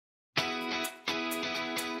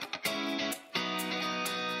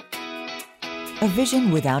A vision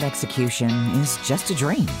without execution is just a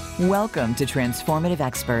dream. Welcome to Transformative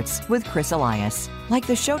Experts with Chris Elias. Like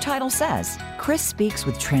the show title says, Chris speaks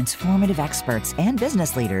with transformative experts and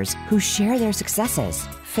business leaders who share their successes,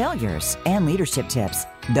 failures, and leadership tips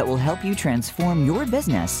that will help you transform your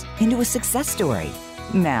business into a success story.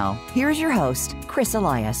 Now, here's your host, Chris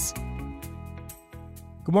Elias.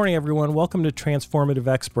 Good morning, everyone. Welcome to Transformative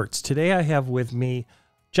Experts. Today I have with me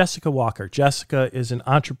Jessica Walker. Jessica is an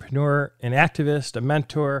entrepreneur, an activist, a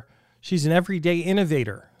mentor. She's an everyday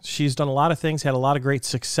innovator. She's done a lot of things, had a lot of great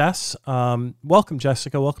success. Welcome,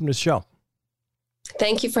 Jessica. Welcome to the show.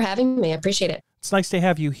 Thank you for having me. I appreciate it. It's nice to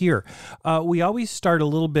have you here. We always start a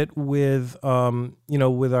little bit with,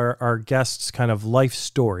 with our guests' kind of life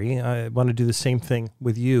story. I want to do the same thing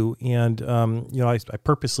with you. And, I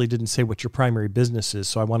purposely didn't say what your primary business is,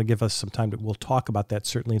 so I want to give us some time we'll talk about that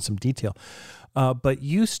certainly in some detail. But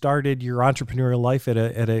you started your entrepreneurial life at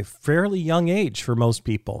a fairly young age for most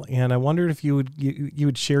people. And I wondered if you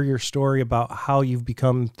would share your story about how you've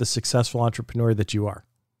become the successful entrepreneur that you are.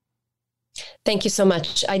 Thank you so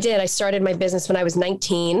much. I did. I started my business when I was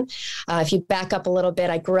 19. If you back up a little bit,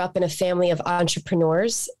 I grew up in a family of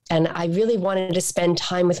entrepreneurs, and I really wanted to spend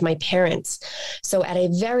time with my parents. So at a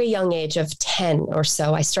very young age of 10 or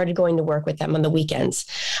so, I started going to work with them on the weekends.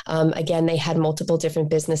 Again, they had multiple different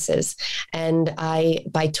businesses. And I,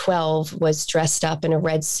 by 12, was dressed up in a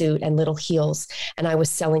red suit and little heels. And I was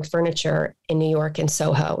selling furniture in New York in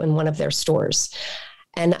Soho in one of their stores.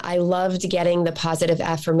 And I loved getting the positive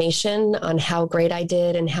affirmation on how great I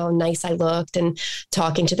did and how nice I looked, and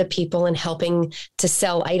talking to the people and helping to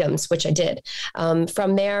sell items, which I did.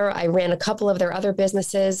 From there, I ran a couple of their other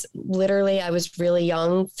businesses. Literally, I was really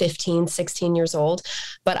young, 15, 16 years old,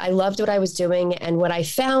 but I loved what I was doing. And what I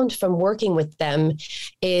found from working with them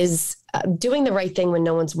is doing the right thing when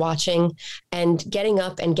no one's watching, and getting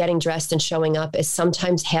up and getting dressed and showing up is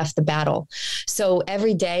sometimes half the battle. So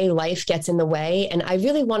every day life gets in the way. And I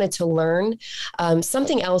really wanted to learn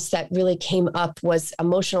something else that really came up was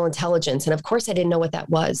emotional intelligence. And of course, I didn't know what that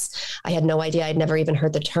was. I had no idea. I'd never even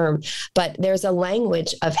heard the term, but there's a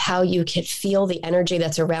language of how you can feel the energy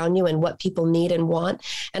that's around you and what people need and want.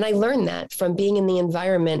 And I learned that from being in the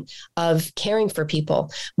environment of caring for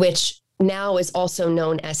people, which now is also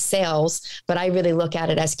known as sales, but I really look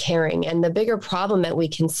at it as caring. And the bigger problem that we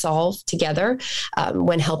can solve together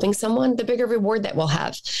when helping someone, the bigger reward that we'll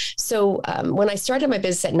have. So when I started my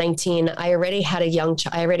business at 19, I already had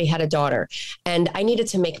a daughter, and I needed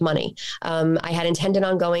to make money. I had intended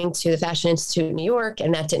on going to the Fashion Institute in New York,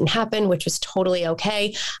 and that didn't happen, which was totally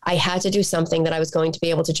okay. I had to do something that I was going to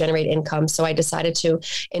be able to generate income. So I decided to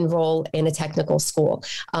enroll in a technical school.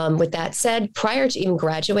 With that said, prior to even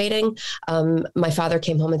graduating, my father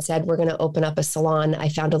came home and said, "We're going to open up a salon. I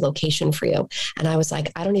found a location for you." And I was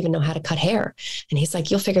like, "I don't even know how to cut hair." And he's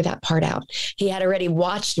like, "You'll figure that part out." He had already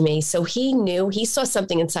watched me. So he saw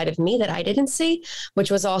something inside of me that I didn't see,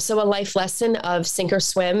 which was also a life lesson of sink or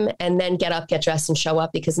swim, and then get up, get dressed, and show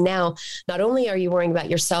up. Because now not only are you worrying about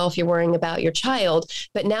yourself, you're worrying about your child,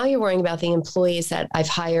 but now you're worrying about the employees that I've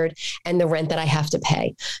hired and the rent that I have to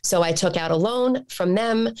pay. So I took out a loan from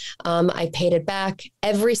them. I paid it back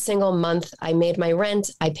every single month. I made my rent.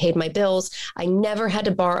 I paid my bills. I never had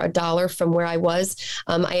to borrow a dollar from where I was.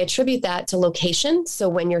 I attribute that to location. So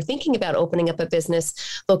when you're thinking about opening up a business,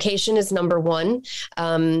 location is number one,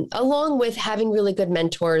 along with having really good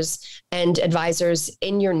mentors and advisors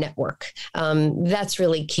in your network. That's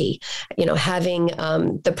really key. Having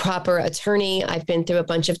the proper attorney. I've been through a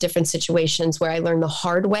bunch of different situations where I learned the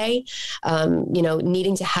hard way,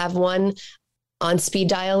 needing to have one on speed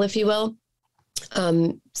dial, if you will.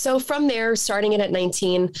 So from there, starting it at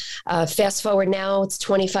 19, fast forward now, it's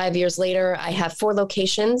 25 years later, I have 4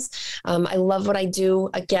 locations. I love what I do.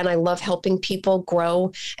 Again, I love helping people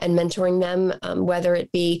grow and mentoring them, whether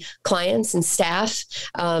it be clients and staff,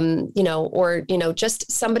 or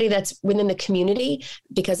just somebody that's within the community,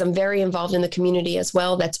 because I'm very involved in the community as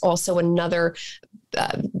well. That's also another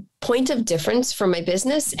point of difference for my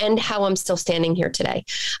business and how I'm still standing here today.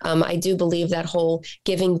 I do believe that whole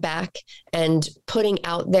giving back and putting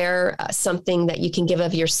out there something that you can give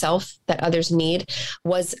of yourself that others need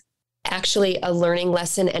was actually a learning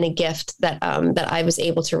lesson and a gift that I was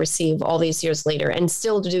able to receive all these years later, and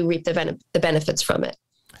still do reap the benefits from it.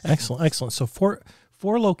 Excellent. So four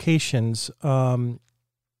locations,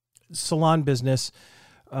 salon business.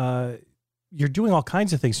 You're doing all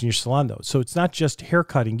kinds of things in your salon, though. So it's not just hair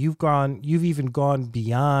cutting. You've even gone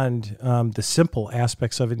beyond the simple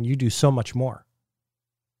aspects of it, and you do so much more.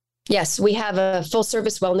 Yes, we have a full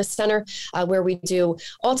service wellness center where we do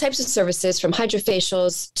all types of services from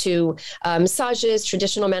hydrofacials to massages,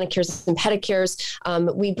 traditional manicures and pedicures.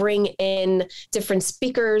 We bring in different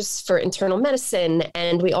speakers for internal medicine,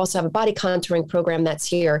 and we also have a body contouring program that's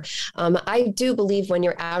here. I do believe when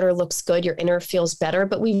your outer looks good, your inner feels better,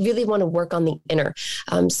 but we really want to work on the inner.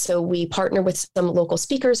 So we partner with some local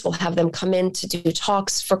speakers. We'll have them come in to do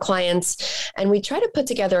talks for clients, and we try to put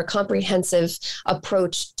together a comprehensive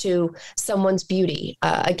approach to someone's beauty.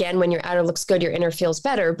 Again, when your outer looks good, your inner feels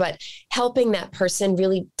better, but helping that person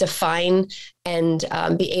really define and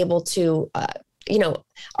be able to,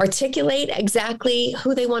 articulate exactly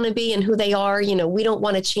who they want to be and who they are. We don't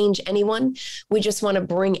want to change anyone. We just want to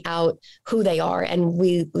bring out who they are. And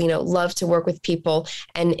we, love to work with people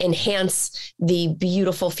and enhance the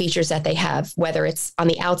beautiful features that they have, whether it's on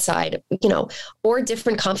the outside, or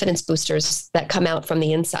different confidence boosters that come out from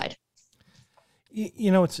the inside.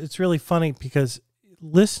 It's really funny because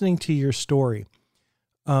listening to your story,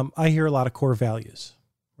 I hear a lot of core values,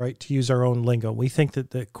 right? To use our own lingo, we think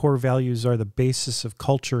that the core values are the basis of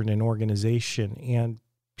culture in an organization, and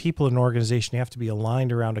people in an organization have to be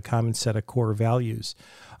aligned around a common set of core values.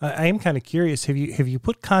 I am kind of curious, have you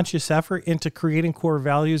put conscious effort into creating core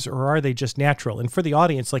values, or are they just natural? And for the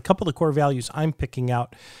audience, like a couple of the core values I'm picking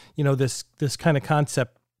out, this kind of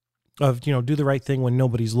concept of, do the right thing when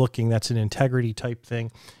nobody's looking. That's an integrity type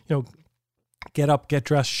thing. Get up, get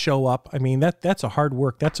dressed, show up. I mean, that's a hard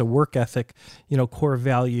work. That's a work ethic, core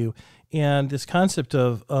value. And this concept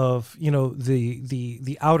of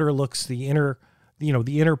the outer looks, the inner,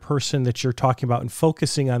 the inner person that you're talking about, and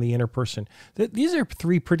focusing on the inner person. These are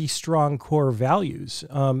three pretty strong core values.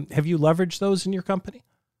 Have you leveraged those in your company?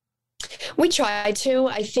 We try to.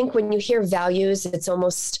 I think when you hear values, it's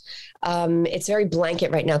almost, it's very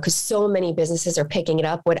blanket right now because so many businesses are picking it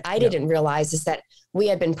up. What I didn't realize is that we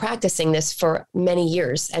had been practicing this for many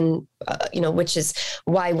years, and, which is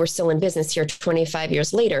why we're still in business here 25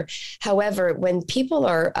 years later. However, when people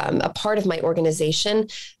are a part of my organization,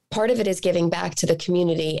 part of it is giving back to the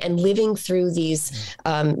community and living through these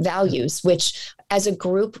values, which as a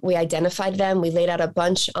group, we identified them. We laid out a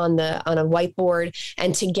bunch on a whiteboard,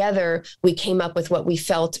 and together we came up with what we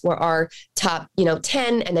felt were our top,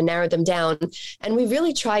 10, and then narrowed them down. And we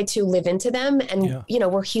really tried to live into them. And,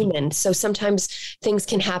 we're human. So sometimes things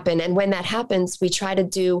can happen. And when that happens, we try to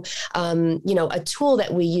do, a tool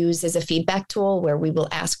that we use as a feedback tool where we will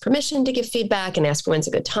ask permission to give feedback and ask when's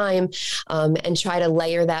a good time, and try to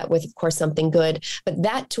layer that with, of course, something good. But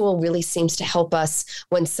that tool really seems to help us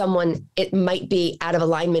when it might be out of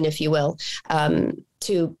alignment, if you will,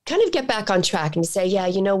 to kind of get back on track and say, yeah,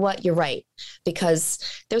 you know what, you're right. Because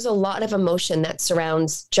there's a lot of emotion that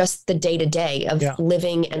surrounds just the day-to-day of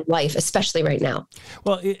living and life, especially right now.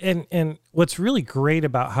 Well, and what's really great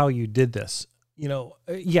about how you did this,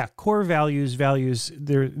 core values,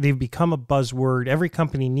 they've become a buzzword. Every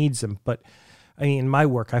company needs them. But I mean, in my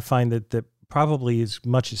work, I find that probably as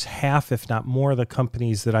much as half, if not more, of the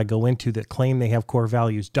companies that I go into that claim they have core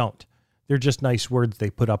values don't. They're just nice words they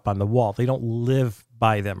put up on the wall. They don't live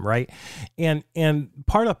by them, right? And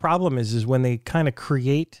part of the problem is when they kind of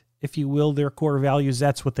create, if you will, their core values,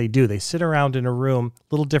 that's what they do. They sit around in a room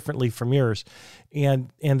a little differently from yours, and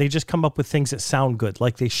they just come up with things that sound good,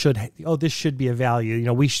 like they should. This should be a value.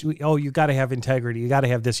 You got to have integrity. You got to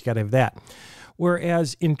have this. You got to have that.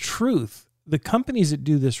 Whereas in truth, the companies that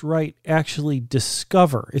do this right actually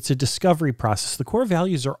discover. It's a discovery process. The core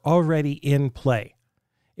values are already in play.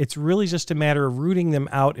 It's really just a matter of rooting them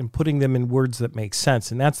out and putting them in words that make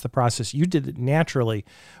sense. And that's the process. You did it naturally,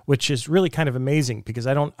 which is really kind of amazing because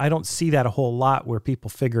I don't see that a whole lot where people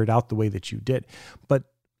figure it out the way that you did. But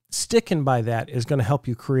sticking by that is going to help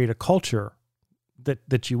you create a culture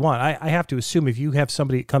that you want. I have to assume if you have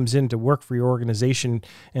somebody that comes in to work for your organization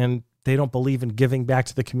and they don't believe in giving back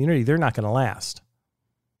to the community, they're not going to last.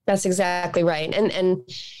 That's exactly right. And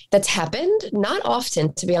that's happened not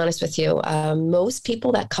often, to be honest with you. Most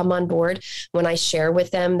people that come on board, when I share with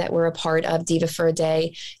them that we're a part of Diva for a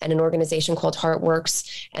Day and an organization called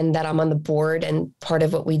HeartWorks, and that I'm on the board, and part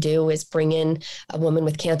of what we do is bring in a woman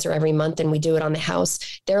with cancer every month, and we do it on the house.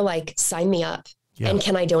 They're like, sign me up. Yeah. And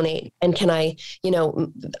can I donate? And can I,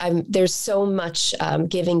 there's so much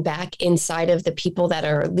giving back inside of the people that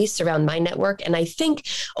are at least around my network. And I think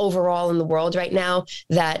overall in the world right now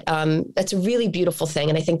that that's a really beautiful thing.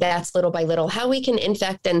 And I think that's little by little how we can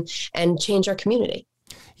infect and change our community.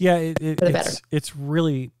 Yeah, it's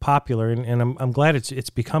really popular. And I'm glad it's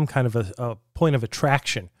become kind of a point of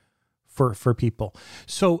attraction for people.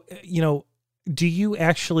 So, do you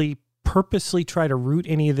actually purposely try to root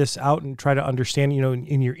any of this out and try to understand,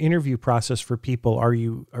 in your interview process for people, are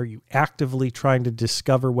you actively trying to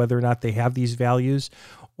discover whether or not they have these values,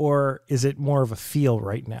 or is it more of a feel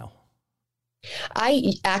right now?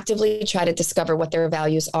 I actively try to discover what their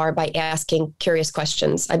values are by asking curious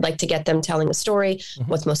questions. I'd like to get them telling a story,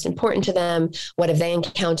 what's most important to them, what have they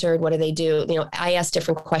encountered, what do they do? I ask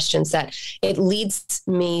different questions that it leads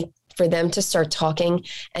me for them to start talking,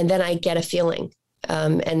 and then I get a feeling.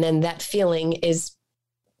 And then that feeling is,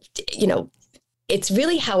 it's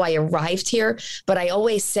really how I arrived here. But I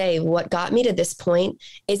always say what got me to this point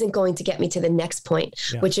isn't going to get me to the next point,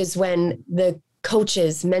 which is when the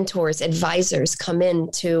coaches, mentors, advisors come in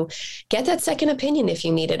to get that second opinion if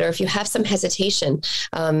you need it, or if you have some hesitation.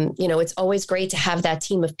 It's always great to have that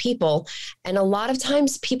team of people. And a lot of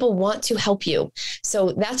times people want to help you.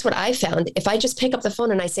 So that's what I found. If I just pick up the phone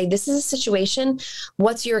and I say, this is a situation,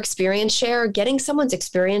 what's your experience share? Getting someone's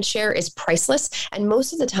experience share is priceless. And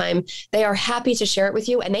most of the time they are happy to share it with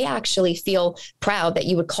you. And they actually feel proud that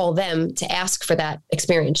you would call them to ask for that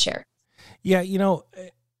experience share. Yeah.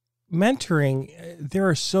 Mentoring, there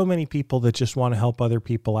are so many people that just want to help other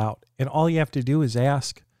people out, and all you have to do is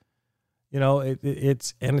ask.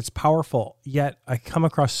 It's powerful. Yet I come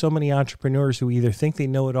across so many entrepreneurs who either think they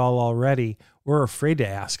know it all already or are afraid to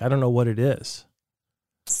ask. I don't know what it is.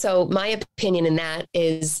 So my opinion in that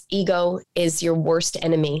is ego is your worst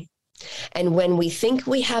enemy. And when we think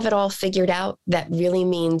we have it all figured out, that really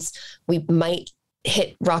means we might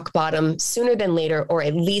hit rock bottom sooner than later, or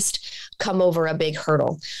at least come over a big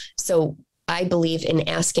hurdle. So I believe in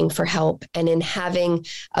asking for help and in having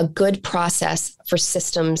a good process for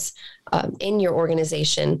systems in your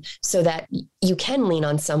organization so that you can lean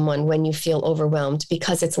on someone when you feel overwhelmed,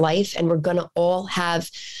 because it's life, and we're going to all have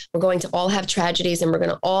tragedies, and we're going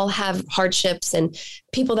to all have hardships, and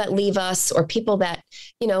people that leave us, or people that,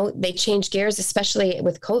 they change gears, especially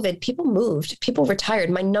with COVID. People moved, people retired.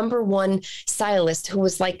 My number one stylist, who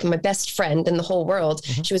was like my best friend in the whole world,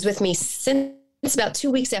 she was with me since about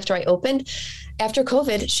 2 weeks after I opened. After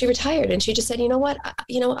COVID, she retired, and she just said, you know what,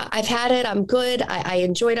 I've had it. I'm good. I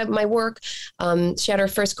enjoyed my work. She had her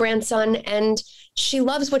first grandson, and she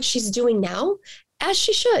loves what she's doing now, as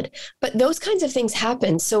she should. But those kinds of things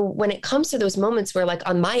happen. So when it comes to those moments where, like,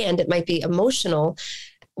 on my end, it might be emotional,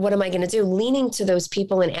 what am I going to do? Leaning to those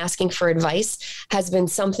people and asking for advice has been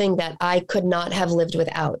something that I could not have lived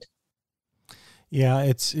without. Yeah,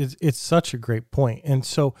 it's such a great point. And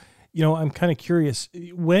so, I'm kind of curious,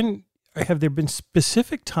 have there been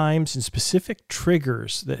specific times and specific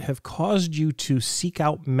triggers that have caused you to seek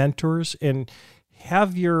out mentors, and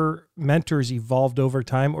have your mentors evolved over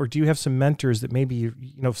time? Or do you have some mentors that maybe,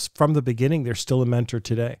 from the beginning, they're still a mentor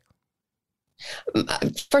today?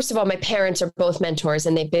 First of all, my parents are both mentors,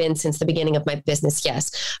 and they've been since the beginning of my business.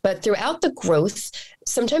 Yes. But throughout the growth,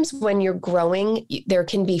 sometimes when you're growing, there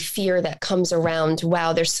can be fear that comes around.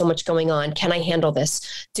 Wow, there's so much going on. Can I handle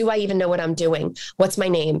this? Do I even know what I'm doing? What's my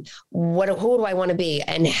name? Who do I want to be?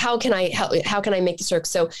 And how can I make this work?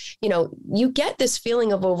 So, you get this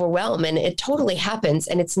feeling of overwhelm, and it totally happens,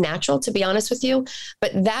 and it's natural, to be honest with you,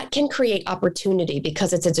 but that can create opportunity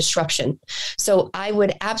because it's a disruption. So I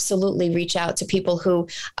would absolutely reach out to people who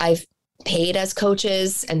I've paid as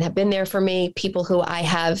coaches and have been there for me, people who I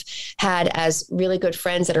have had as really good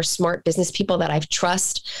friends that are smart business people that I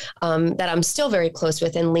trust, that I'm still very close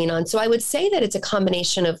with and lean on. So I would say that it's a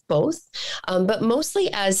combination of both, but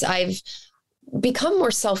mostly as I've become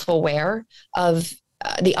more self-aware of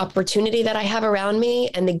the opportunity that I have around me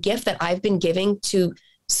and the gift that I've been giving to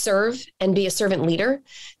serve and be a servant leader,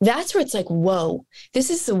 that's where it's like, whoa, this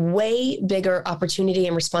is a way bigger opportunity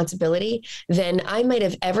and responsibility than I might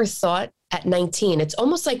have ever thought at 19. It's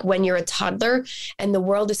almost like when you're a toddler and the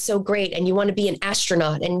world is so great and you want to be an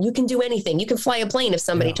astronaut and you can do anything. You can fly a plane if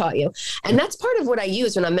somebody taught you. And that's part of what I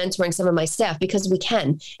use when I'm mentoring some of my staff, because we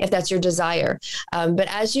can, if that's your desire. But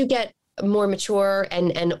as you get more mature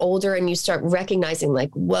and older, and you start recognizing,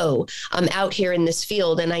 like, whoa, I'm out here in this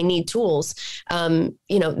field and I need tools.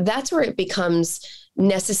 That's where it becomes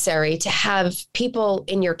necessary to have people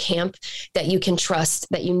in your camp that you can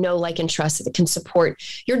trust, that like and trust, that can support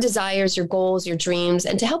your desires, your goals, your dreams,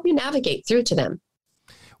 and to help you navigate through to them.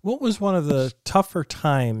 What was one of the tougher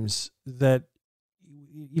times that,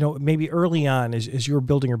 maybe early on as you were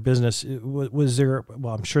building your business, was there,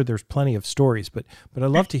 well, I'm sure there's plenty of stories, but I'd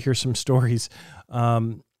love to hear some stories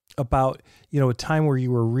about, a time where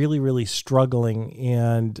you were really, really struggling,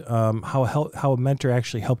 and how a mentor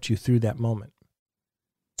actually helped you through that moment.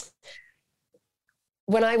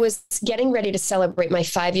 When I was getting ready to celebrate my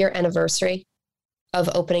 5-year anniversary of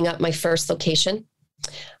opening up my first location,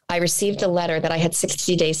 I received a letter that I had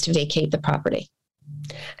 60 days to vacate the property.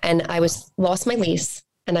 And I lost my lease,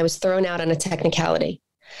 and I was thrown out on a technicality.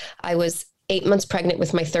 I was 8 months pregnant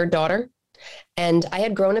with my third daughter, and I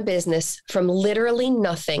had grown a business from literally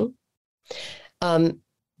nothing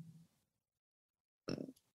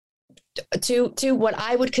to what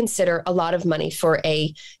I would consider a lot of money for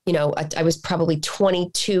I was probably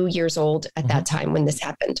 22 years old at that time when this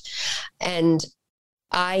happened. And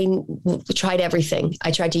I tried everything.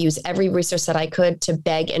 I tried to use every resource that I could to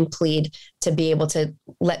beg and plead to be able to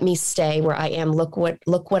let me stay where I am. Look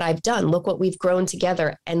what I've done. Look what we've grown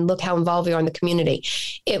together, and look how involved we are in the community.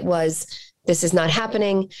 It was, this is not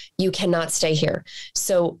happening. You cannot stay here.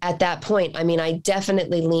 So at that point, I mean, I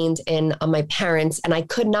definitely leaned in on my parents, and I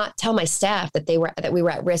could not tell my staff that we were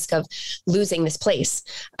at risk of losing this place,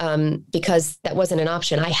 because that wasn't an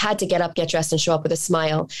option. I had to get up, get dressed, and show up with a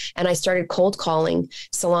smile. And I started cold calling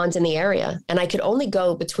salons in the area, and I could only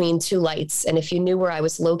go between two lights. And if you knew where I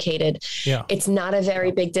was located, it's not a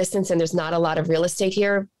very big distance, and there's not a lot of real estate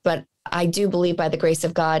here, but I do believe by the grace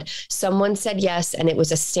of God, someone said yes, and it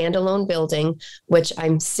was a standalone building, which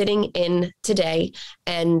I'm sitting in today,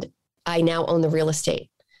 and I now own the real estate.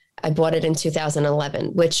 I bought it in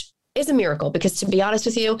 2011, which is a miracle, because to be honest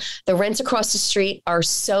with you, the rents across the street are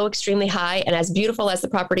so extremely high, and as beautiful as the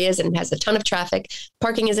property is and has a ton of traffic,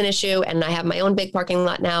 parking is an issue, and I have my own big parking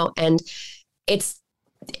lot now, and it's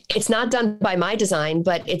not done by my design,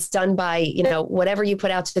 but it's done by, whatever you put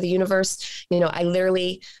out to the universe. I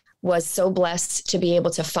literally was so blessed to be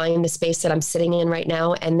able to find the space that I'm sitting in right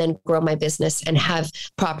now, and then grow my business and have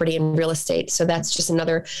property and real estate. So that's just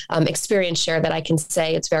another experience share that I can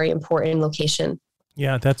say it's very important in location.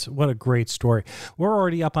 Yeah, what a great story. We're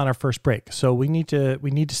already up on our first break, so we need to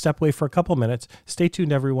step away for a couple minutes. Stay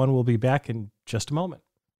tuned, everyone. We'll be back in just a moment.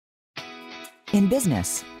 In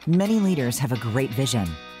business, many leaders have a great vision,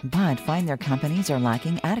 but find their companies are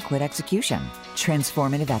lacking adequate execution.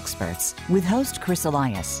 Transformative Experts with host Chris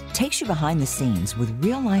Elias takes you behind the scenes with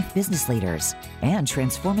real-life business leaders and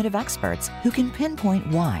transformative experts who can pinpoint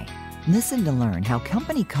why. Listen to learn how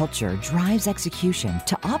company culture drives execution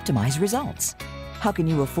to optimize results. How can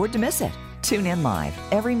you afford to miss it? Tune in live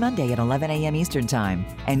every Monday at 11 a.m. Eastern Time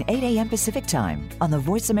and 8 a.m. Pacific Time on the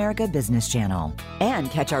Voice America Business Channel. And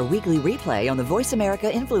catch our weekly replay on the Voice America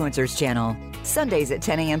Influencers Channel, Sundays at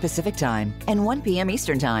 10 a.m. Pacific Time and 1 p.m.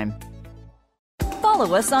 Eastern Time.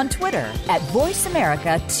 Follow us on Twitter at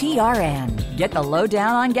VoiceAmericaTRN. Get the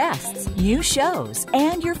lowdown on guests, new shows,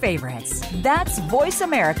 and your favorites. That's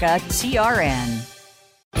VoiceAmericaTRN.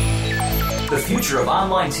 The future of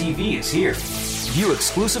online TV is here. View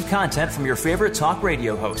exclusive content from your favorite talk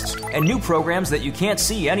radio hosts and new programs that you can't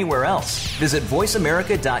see anywhere else. Visit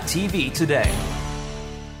voiceamerica.tv today.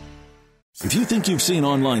 If you think you've seen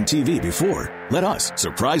online TV before, let us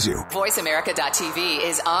surprise you. VoiceAmerica.tv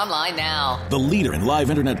is online now. The leader in live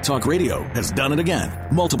internet talk radio has done it again.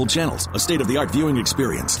 Multiple channels, a state-of-the-art viewing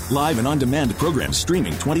experience, live and on-demand programs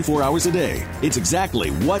streaming 24 hours a day. It's exactly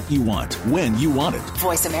what you want, when you want it.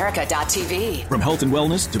 VoiceAmerica.tv. From health and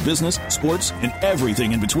wellness to business, sports, and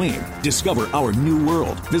everything in between. Discover our new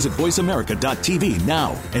world. Visit VoiceAmerica.tv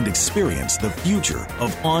now and experience the future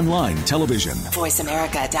of online television.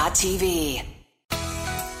 VoiceAmerica.tv.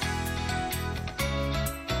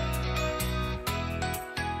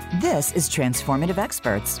 This is Transformative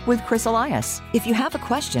Experts with Chris Elias. If you have a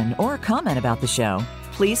question or a comment about the show,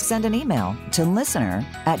 please send an email to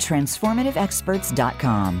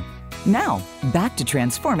listener@transformativeexperts.com. Now, back to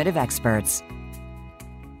Transformative Experts.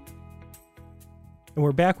 And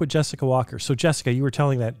we're back with Jessica Walker. So, Jessica, you were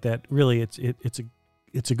telling that really it's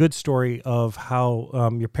a good story of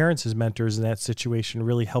how your parents as mentors in that situation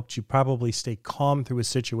really helped you probably stay calm through a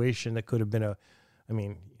situation that could have been at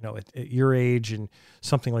your age and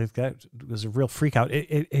something like that was a real freak out.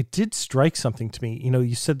 It did strike something to me.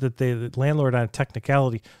 You said that the landlord on a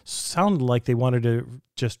technicality sounded like they wanted to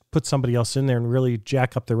just put somebody else in there and really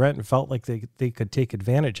jack up the rent and felt like they could take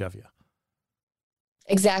advantage of you.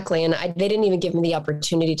 Exactly. And they didn't even give me the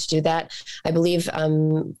opportunity to do that. I believe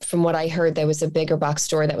from what I heard, there was a bigger box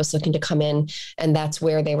store that was looking to come in, and that's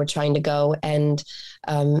where they were trying to go. And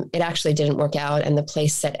it actually didn't work out. And the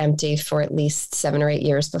place sat empty for at least 7 or 8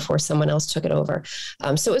 years before someone else took it over.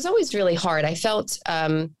 So it was always really hard. I felt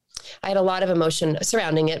I had a lot of emotion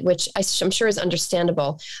surrounding it, which I'm sure is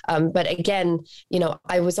understandable. But again,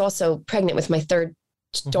 I was also pregnant with my third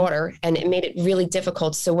daughter, and it made it really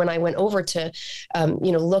difficult. So when I went over to,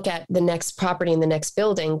 look at the next property in the next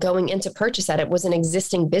building, going into purchase that, it was an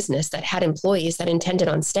existing business that had employees that intended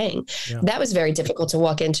on staying. Yeah. That was very difficult to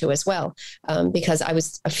walk into as well, because I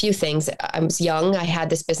was a few things. I was young. I had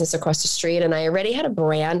this business across the street, and I already had a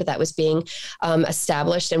brand that was being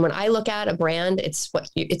established. And when I look at a brand, it's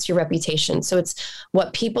your reputation. So it's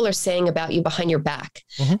what people are saying about you behind your back.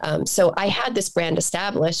 Mm-hmm. So I had this brand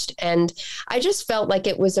established, and I just felt like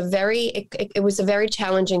it was a very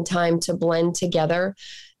challenging time to blend together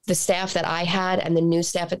the staff that I had and the new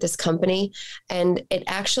staff at this company. And it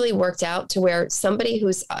actually worked out to where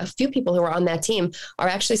a few people who were on that team are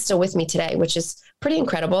actually still with me today, which is pretty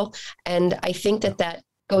incredible. And I think that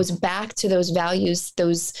goes back to those values,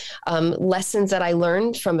 those lessons that I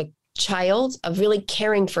learned from a child of really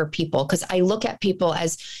caring for people, because I look at people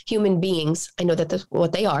as human beings. I know that that's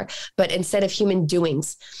what they are, but instead of human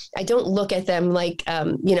doings, I don't look at them like,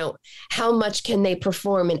 how much can they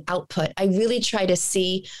perform and output. I really try to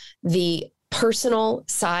see the personal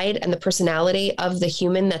side and the personality of the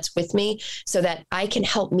human that's with me so that I can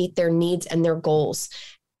help meet their needs and their goals.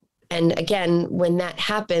 And again, when that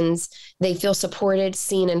happens, they feel supported,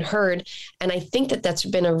 seen, and heard. And I think that that's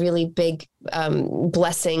been a really big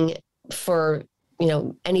blessing for,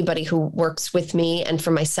 anybody who works with me and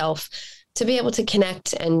for myself to be able to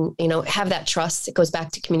connect and, have that trust. It goes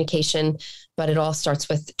back to communication, but it all starts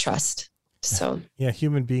with trust. So, yeah,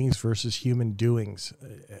 human beings versus human doings.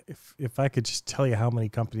 If I could just tell you how many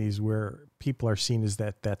companies where people are seen as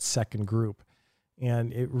that second group,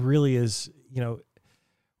 and it really is,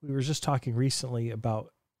 we were just talking recently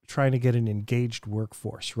about trying to get an engaged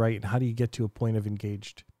workforce, right? And how do you get to a point of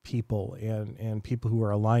engaged people and people who are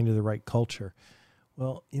aligned to the right culture?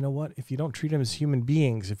 Well, you know what? If you don't treat them as human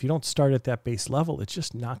beings, if you don't start at that base level, it's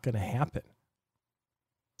just not going to happen.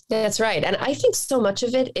 That's right. And I think so much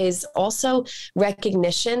of it is also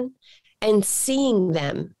recognition and seeing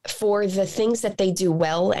them for the things that they do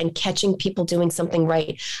well and catching people doing something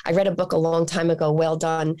right. I read a book a long time ago, Well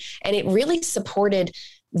Done, and it really supported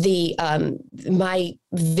my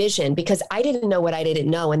vision, because I didn't know what I didn't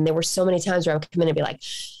know. And there were so many times where I would come in and be like,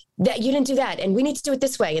 that you didn't do that, and we need to do it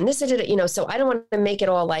this way, and this did it, so I don't want to make it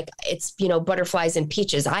all like it's, butterflies and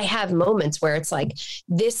peaches. I have moments where it's like,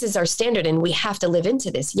 this is our standard and we have to live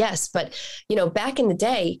into this. Yes. But, back in the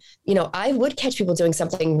day, I would catch people doing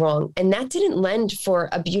something wrong, and that didn't lend for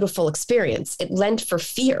a beautiful experience. It lent for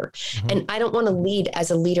fear. Mm-hmm. And I don't want to lead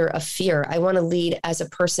as a leader of fear. I want to lead as a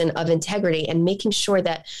person of integrity and making sure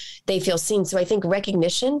that they feel seen. So I think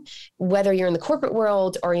recognition, whether you're in the corporate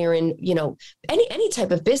world or you're in, any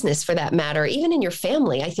type of business for that matter, even in your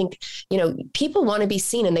family, I think, people want to be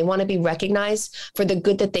seen and they want to be recognized for the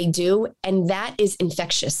good that they do. And that is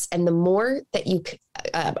infectious. And the more that you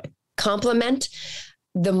compliment,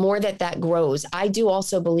 the more that grows. I do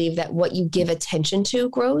also believe that what you give attention to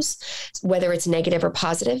grows, whether it's negative or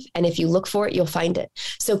positive. And if you look for it, you'll find it.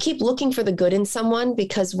 So keep looking for the good in someone,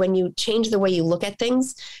 because when you change the way you look at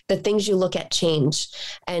things, the things you look at change.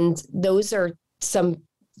 And those are some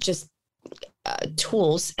just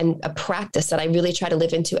tools and a practice that I really try to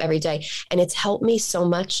live into every day. And it's helped me so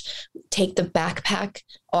much take the backpack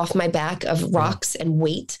off my back of rocks and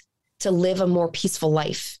weight to live a more peaceful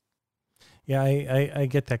life. Yeah, I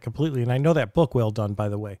get that completely. And I know that book, Well Done, by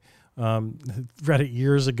the way. Read it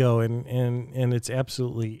years ago, and it's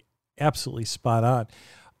absolutely spot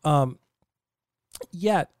on.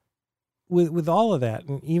 Yet, with all of that,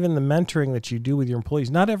 and even the mentoring that you do with your employees,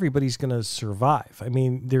 not everybody's going to survive. I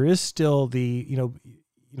mean, there is still the,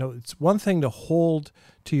 it's one thing to hold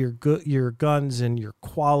to your guns and your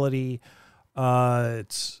quality.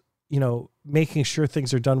 It's, making sure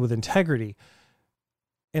things are done with integrity.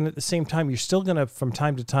 And at the same time, you're still going to, from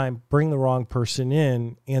time to time, bring the wrong person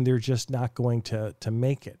in, and they're just not going to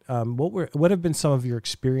make it. What have been some of your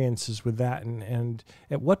experiences with that? And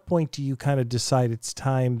at what point do you kind of decide it's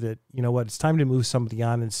time that, it's time to move somebody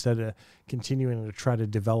on instead of continuing to try to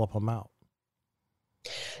develop them out?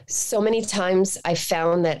 So many times I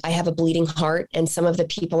found that I have a bleeding heart, and some of the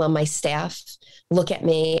people on my staff look at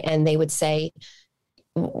me and they would say,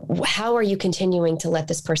 how are you continuing to let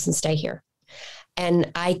this person stay here?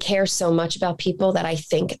 And I care so much about people that I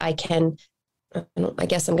think I can, I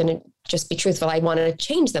guess I'm going to just be truthful. I want to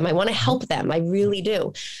change them. I want to help them. I really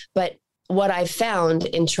do. But what I've found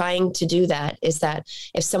in trying to do that is that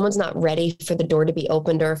if someone's not ready for the door to be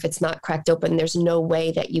opened, or if it's not cracked open, there's no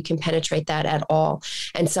way that you can penetrate that at all.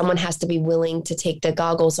 And someone has to be willing to take the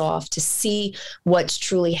goggles off to see what's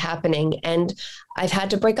truly happening. And I've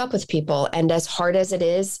had to break up with people. And as hard as it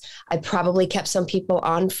is, I probably kept some people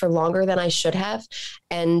on for longer than I should have.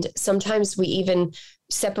 And sometimes we even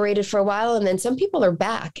separated for a while, and then some people are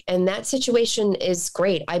back, and that situation is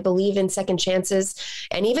great. I believe in second chances,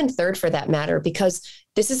 and even third for that matter, because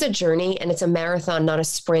this is a journey and it's a marathon, not a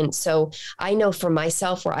sprint. So I know for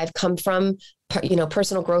myself where I've come from,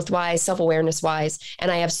 personal growth wise, self-awareness wise, and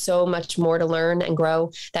I have so much more to learn and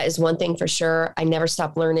grow. That is one thing for sure. I never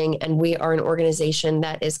stop learning, and we are an organization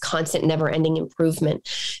that is constant, never ending improvement.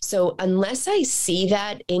 So unless I see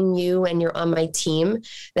that in you and you're on my team,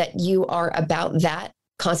 that you are about that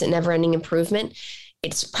constant, never ending improvement,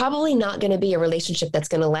 it's probably not going to be a relationship that's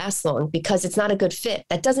going to last long, because it's not a good fit.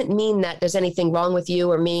 That doesn't mean that there's anything wrong with you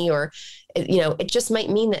or me, or, it just might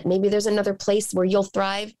mean that maybe there's another place where you'll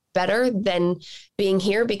thrive better than being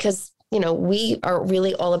here, because, we are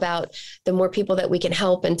really all about the more people that we can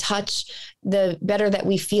help and touch, the better that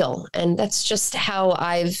we feel. And that's just how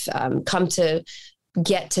I've come to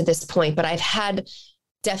get to this point. But I've had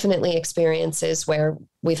definitely experiences where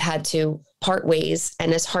we've had to part ways.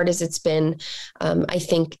 And as hard as it's been, I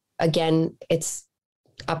think, again, it's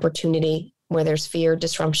opportunity. Where there's fear,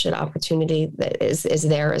 disruption, opportunity that is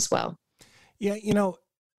there as well. Yeah.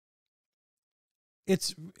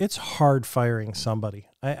 It's hard firing somebody.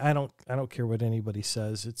 I don't care what anybody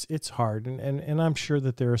says. It's hard. And I'm sure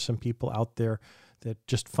that there are some people out there that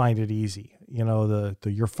just find it easy. The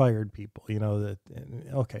you're fired people,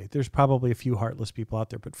 okay, there's probably a few heartless people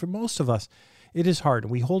out there, but for most of us, it is hard.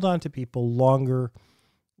 We hold on to people longer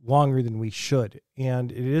than we should.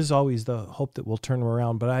 And it is always the hope that we'll turn them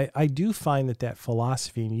around. But I do find that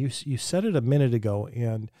philosophy, and you said it a minute ago,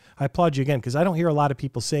 and I applaud you again, because I don't hear a lot of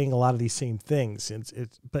people saying a lot of these same things.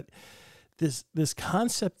 But this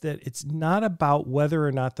concept that it's not about whether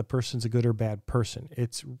or not the person's a good or bad person.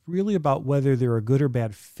 It's really about whether they're a good or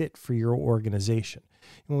bad fit for your organization.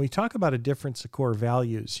 And when we talk about a difference of core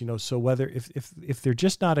values, so whether if they're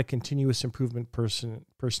just not a continuous improvement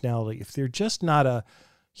personality, if they're just not a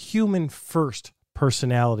human first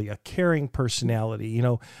personality, a caring personality,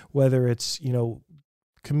 whether it's,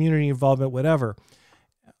 community involvement, whatever,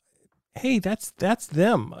 hey, that's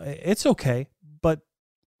them. It's okay, but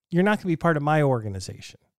you're not going to be part of my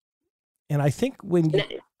organization. And I think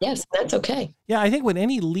yes, that's okay. Yeah. I think when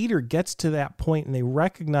any leader gets to that point and they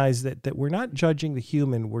recognize that we're not judging the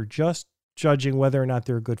human, we're just judging whether or not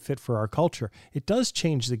they're a good fit for our culture, it does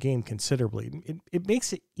change the game considerably. It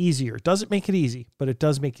makes it easier. It doesn't make it easy, but it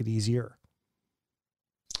does make it easier.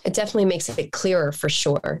 It definitely makes it clearer, for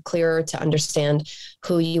sure, clearer to understand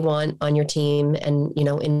who you want on your team and,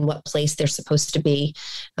 in what place they're supposed to be.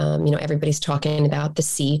 Everybody's talking about the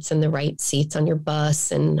seats and the right seats on your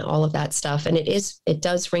bus and all of that stuff. And it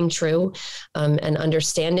does ring true. And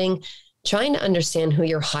trying to understand who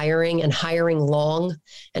you're hiring, and hiring long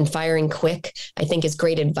and firing quick, I think is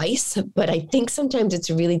great advice. But I think sometimes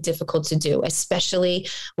it's really difficult to do, especially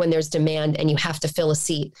when there's demand and you have to fill a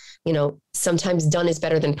seat. Sometimes done is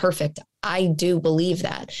better than perfect. I do believe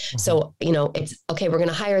that. Mm-hmm. So, it's okay, we're going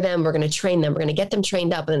to hire them. We're going to train them. We're going to get them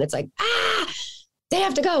trained up. And then it's like, they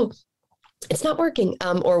have to go. It's not working.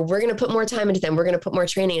 Or we're going to put more time into them. We're going to put more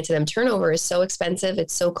training into them. Turnover is so expensive.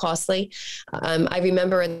 It's so costly. I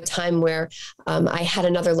remember a time where I had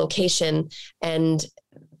another location, and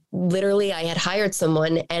literally I had hired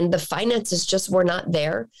someone, and the finances just were not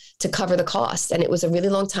there to cover the cost. And it was a really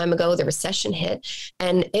long time ago. The recession hit,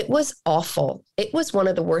 and it was awful. It was one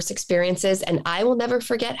of the worst experiences. And I will never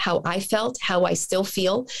forget how I felt, how I still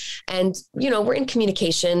feel. And, we're in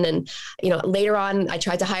communication, and, later on I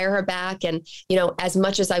tried to hire her back, and, as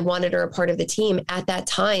much as I wanted her a part of the team at that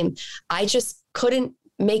time, I just couldn't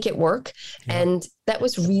make it work. Yeah. And that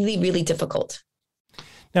was really, really difficult.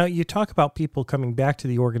 Now, you talk about people coming back to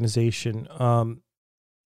the organization.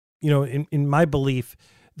 In my belief,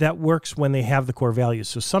 that works when they have the core values.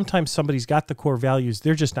 So sometimes somebody's got the core values,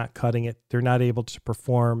 they're just not cutting it. They're not able to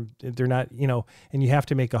perform. They're not, and you have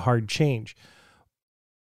to make a hard change.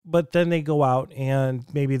 But then they go out and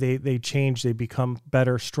maybe they change, they become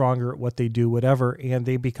better, stronger at what they do, whatever, and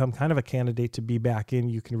they become kind of a candidate to be back in.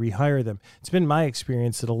 You can rehire them. It's been my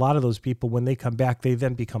experience that a lot of those people, when they come back, they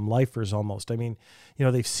then become lifers almost. I mean,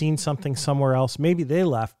 they've seen something somewhere else. Maybe they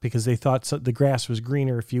left because they thought the grass was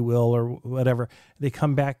greener, if you will, or whatever. They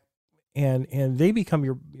come back and they become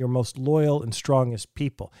your most loyal and strongest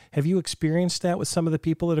people. Have you experienced that with some of the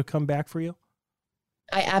people that have come back for you?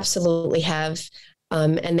 I absolutely have.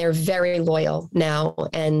 And they're very loyal now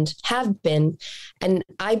and have been. And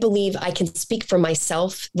I believe I can speak for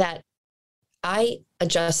myself that I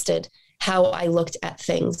adjusted how I looked at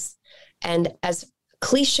things. And as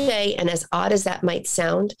cliche and as odd as that might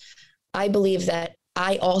sound, I believe that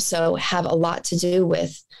I also have a lot to do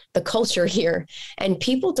with the culture here. And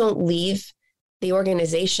people don't leave the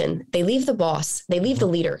organization, they leave the boss, they leave the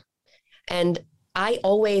leader. And I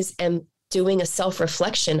always am doing a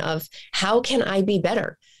self-reflection of how can I be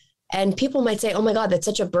better? And people might say, oh my God, that's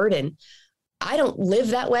such a burden. I don't live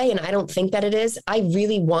that way, and I don't think that it is. I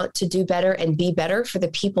really want to do better and be better for the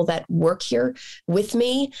people that work here with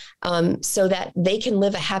me, so that they can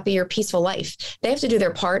live a happier, peaceful life. They have to do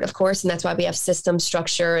their part, of course, and that's why we have system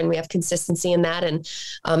structure and we have consistency in that, and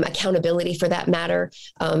accountability for that matter,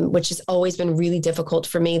 which has always been really difficult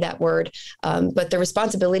for me, that word. But the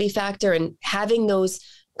responsibility factor and having those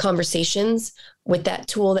conversations with that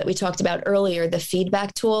tool that we talked about earlier, the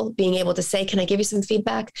feedback tool, being able to say, can I give you some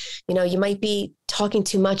feedback? You know, you might be talking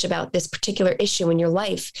too much about this particular issue in your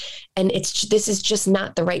life, and this is just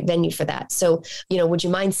not the right venue for that. So, you know, would you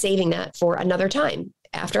mind saving that for another time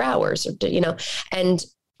after hours, or, you know, and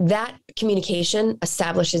that communication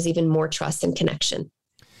establishes even more trust and connection.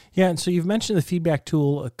 Yeah, and so you've mentioned the feedback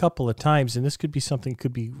tool a couple of times, and this could be something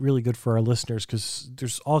could be really good for our listeners because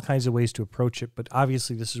there's all kinds of ways to approach it, but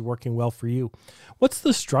obviously this is working well for you. What's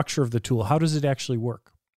the structure of the tool? How does it actually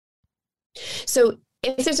work? So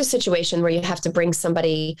if there's a situation where you have to bring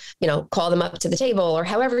somebody, you know, call them up to the table or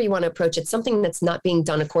however you want to approach it, something that's not being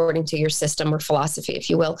done according to your system or philosophy, if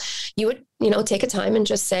you will, you would, you know, take a time and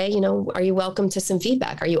just say, you know, are you welcome to some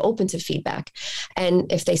feedback? Are you open to feedback?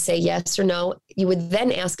 And if they say yes or no, you would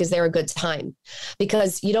then ask, is there a good time?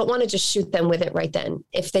 Because you don't want to just shoot them with it right then.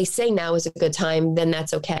 If they say now is a good time, then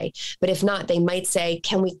that's okay. But if not, they might say,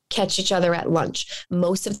 can we catch each other at lunch?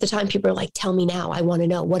 Most of the time people are like, tell me now, I want to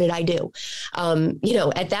know, what did I do? You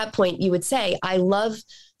know, at that point you would say,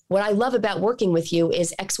 what I love about working with you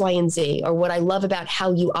is X, Y, and Z, or what I love about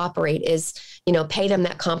how you operate is, you know, pay them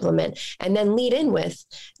that compliment and then lead in with,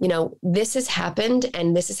 you know, this has happened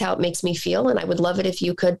and this is how it makes me feel. And I would love it if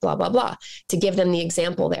you could blah, blah, blah, to give them the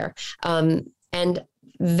example there. And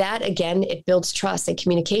that, again, it builds trust and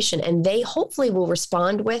communication, and they hopefully will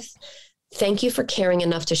respond with, thank you for caring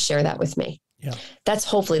enough to share that with me. Yeah. That's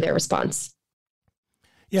hopefully their response.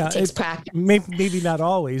 Yeah, it takes practice. Maybe not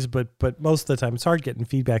always, but most of the time it's hard getting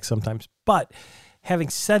feedback sometimes. But having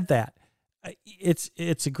said that,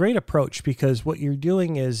 it's a great approach because what you're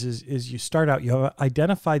doing is you start out, you have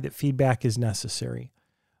identified that feedback is necessary.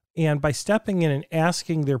 And by stepping in and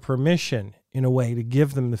asking their permission in a way to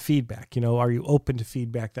give them the feedback, you know, are you open to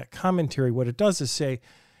feedback? That commentary, what it does is say,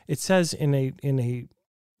 it says in a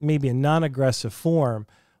maybe a non-aggressive form,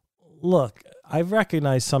 look, I've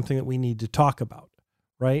recognized something that we need to talk about.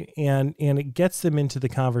 Right. And it gets them into the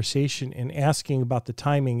conversation, and asking about the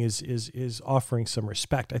timing is offering some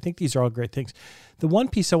respect. I think these are all great things. The one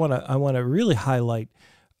piece I want to really highlight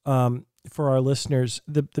for our listeners,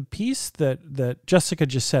 the piece that Jessica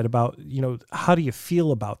just said about, you know, how do you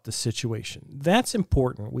feel about the situation? That's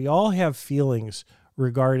important. We all have feelings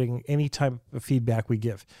regarding any type of feedback we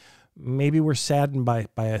give. Maybe we're saddened by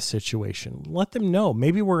a situation. Let them know.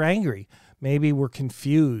 Maybe we're angry. Maybe we're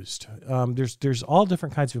confused. There's all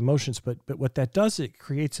different kinds of emotions, but what that does, it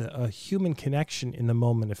creates a human connection in the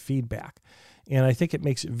moment of feedback. And I think it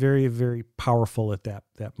makes it very, very powerful at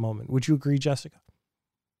that moment. Would you agree, Jessica?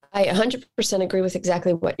 I 100% agree with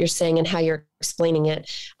exactly what you're saying and how you're explaining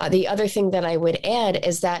it. The other thing that I would add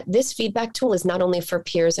is that this feedback tool is not only for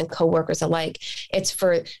peers and coworkers alike, it's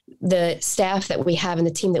for the staff that we have and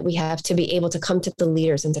the team that we have to be able to come to the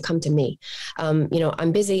leaders and to come to me. You know,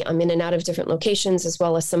 I'm busy, I'm in and out of different locations, as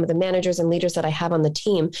well as some of the managers and leaders that I have on the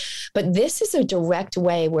team. But this is a direct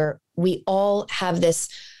way where we all have this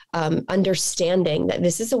understanding that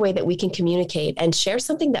this is a way that we can communicate and share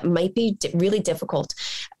something that might be really difficult,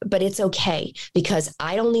 but it's okay because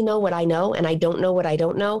I only know what I know and I don't know what I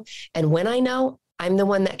don't know. And when I know, I'm the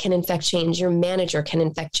one that can infect change. Your manager can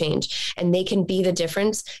infect change, and they can be the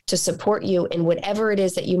difference to support you in whatever it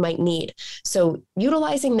is that you might need. So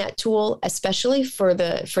utilizing that tool, especially for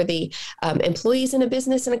the employees in a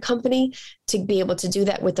business and a company, to be able to do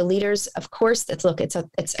that with the leaders, of course,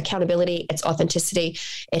 it's accountability, it's authenticity.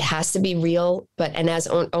 It has to be real, and as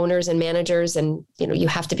owners and managers, and you know, you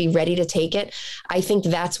have to be ready to take it. I think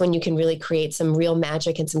that's when you can really create some real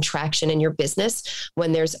magic and some traction in your business,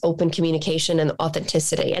 when there's open communication and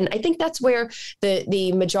authenticity. And I think that's where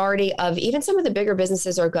the majority of even some of the bigger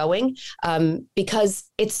businesses are going, because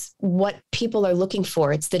it's what people are looking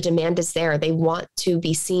for. It's the demand is there. They want to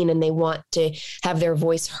be seen and they want to have their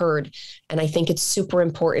voice heard. And I think it's super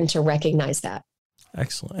important to recognize that.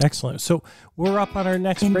 Excellent. So we're up on our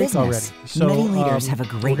next in break business, already. So many leaders have a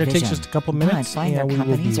great we're going to vision, take just a couple minutes, but find their and we will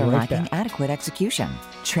companies be are right lacking back. adequate execution.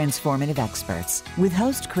 Transformative Experts with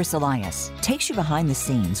host Chris Elias takes you behind the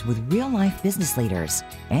scenes with real-life business leaders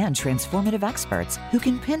and transformative experts who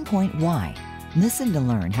can pinpoint why. Listen to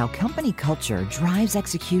learn how company culture drives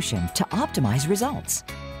execution to optimize results.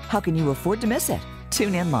 How can you afford to miss it?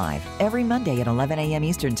 Tune in live every Monday at 11 a.m.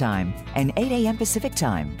 Eastern Time and 8 a.m. Pacific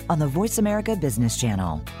Time on the Voice America Business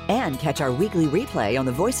Channel. And catch our weekly replay on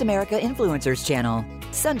the Voice America Influencers Channel,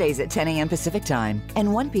 Sundays at 10 a.m. Pacific Time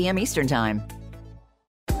and 1 p.m. Eastern Time.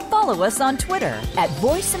 Follow us on Twitter at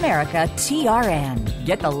VoiceAmericaTRN.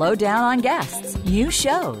 Get the lowdown on guests, new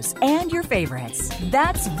shows, and your favorites.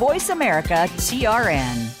 That's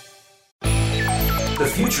VoiceAmericaTRN. The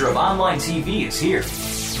future of online TV is here.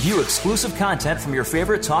 View exclusive content from your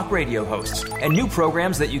favorite talk radio hosts and new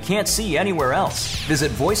programs that you can't see anywhere else.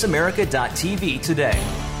 Visit voiceamerica.tv today.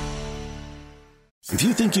 If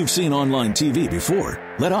you think you've seen online TV before,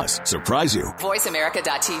 let us surprise you.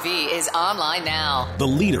 VoiceAmerica.tv is online now. The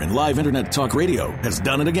leader in live internet talk radio has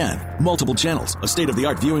done it again. Multiple channels, a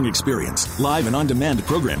state-of-the-art viewing experience, live and on-demand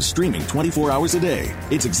programs streaming 24 hours a day.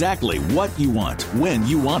 It's exactly what you want, when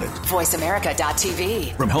you want it.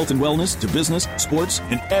 VoiceAmerica.tv. From health and wellness to business, sports,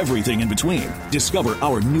 and everything in between. Discover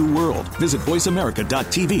our new world. Visit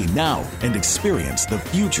VoiceAmerica.tv now and experience the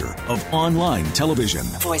future of online television.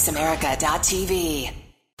 VoiceAmerica.tv.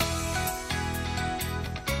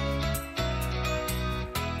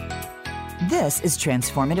 This is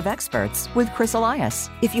Transformative Experts with Chris Elias.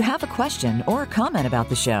 If you have a question or a comment about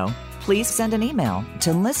the show, please send an email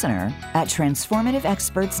to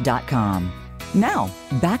listener@transformativeexperts.com. Now,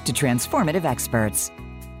 back to Transformative Experts.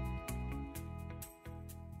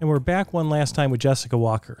 And we're back one last time with Jessica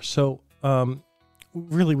Walker. So,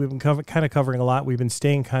 really, we've been kind of covering a lot. We've been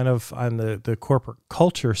staying kind of on the corporate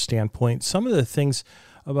culture standpoint. Some of the things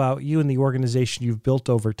about you and the organization you've built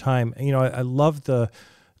over time. You know, I love the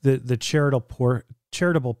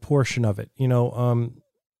charitable portion of it. You know,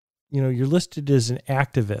 you're listed as an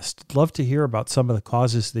activist. Love to hear about some of the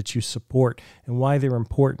causes that you support and why they're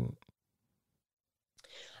important.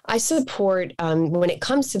 I support, when it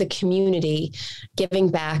comes to the community, giving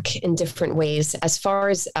back in different ways. As far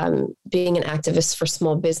as being an activist for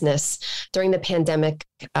small business, during the pandemic,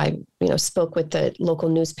 I spoke with the local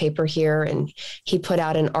newspaper here, and he put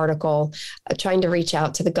out an article trying to reach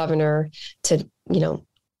out to the governor to,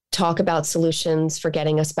 talk about solutions for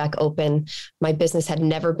getting us back open. My business had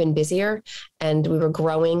never been busier, and we were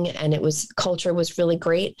growing, and culture was really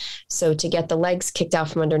great. So to get the legs kicked out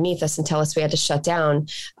from underneath us and tell us we had to shut down,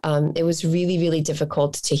 it was really, really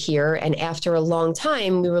difficult to hear. And after a long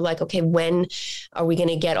time, we were like, okay, when are we going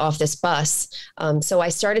to get off this bus? So I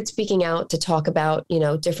started speaking out to talk about,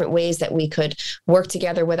 different ways that we could work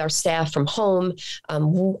together with our staff from home.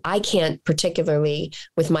 I can't particularly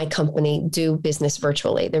with my company do business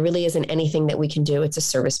virtually. There really isn't anything that we can do. It's a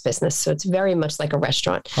service business. So it's very much like a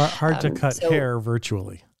restaurant. Hard to cut hair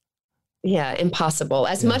virtually. Yeah, impossible.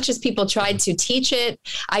 As much as people tried to teach it,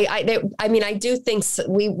 I do think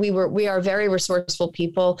we are very resourceful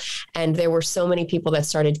people, and there were so many people that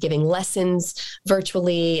started giving lessons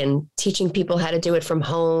virtually and teaching people how to do it from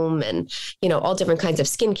home, and all different kinds of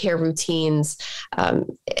skincare routines,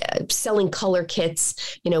 selling color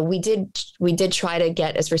kits. We did try to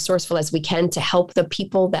get as resourceful as we can to help the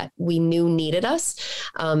people that we knew needed us,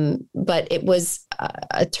 but it was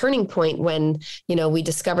a turning point when we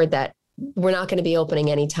discovered that we're not going to be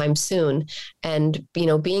opening anytime soon. And,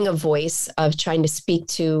 being a voice of trying to speak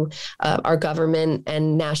to our government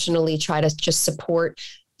and nationally try to just support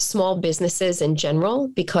small businesses in general,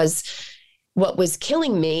 because what was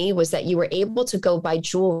killing me was that you were able to go buy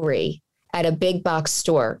jewelry at a big box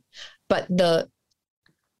store, but the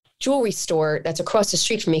jewelry store that's across the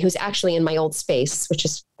street from me, who's actually in my old space, which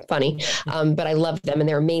is funny, but I love them and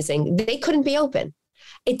they're amazing, they couldn't be open.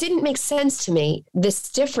 It didn't make sense to me,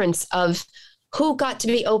 this difference of who got to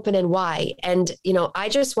be open and why. And, I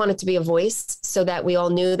just wanted to be a voice so that we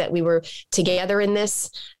all knew that we were together in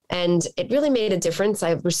this. And it really made a difference.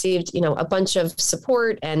 I received, a bunch of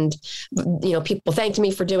support, and, people thanked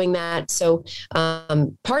me for doing that. So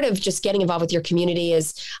part of just getting involved with your community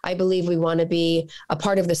is, I believe we want to be a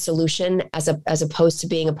part of the solution as opposed to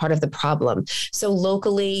being a part of the problem. So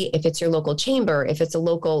locally, if it's your local chamber, if it's a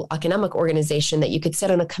local economic organization that you could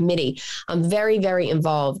sit on a committee, I'm very, very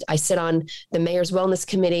involved. I sit on the Mayor's Wellness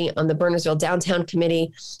Committee, on the Burnersville Downtown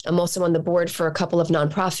Committee. I'm also on the board for a couple of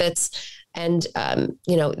nonprofits. And,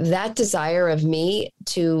 that desire of me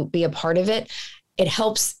to be a part of it, it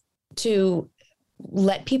helps to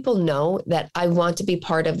let people know that I want to be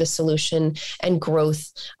part of the solution and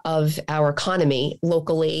growth of our economy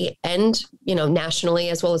locally and, nationally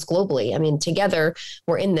as well as globally. I mean, together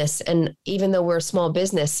we're in this. And even though we're a small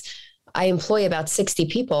business, I employ about 60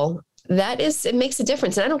 people, it makes a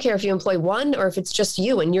difference. And I don't care if you employ one or if it's just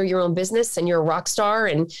you and you're your own business and you're a rock star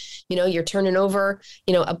and, you're turning over,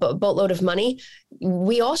 a boatload of money.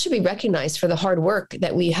 We all should be recognized for the hard work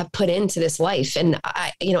that we have put into this life. And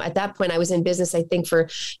I, at that point I was in business, I think for,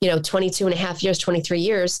 22 and a half years, 23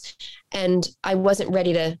 years. And I wasn't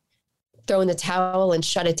ready to throw in the towel and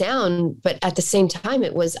shut it down. But at the same time,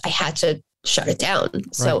 I had to shut it down.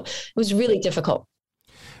 So it was really difficult.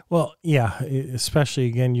 Well, yeah, especially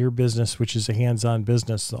again, your business, which is a hands-on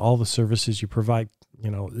business, all the services you provide,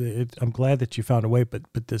 I'm glad that you found a way, but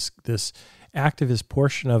this activist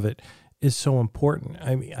portion of it is so important.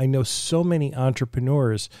 I mean, I know so many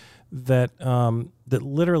entrepreneurs that that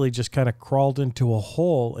literally just kind of crawled into a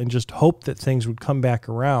hole and just hoped that things would come back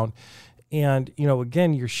around. And,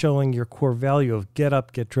 again, you're showing your core value of get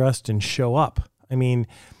up, get dressed, and show up. I mean,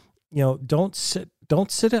 don't sit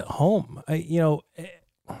at home.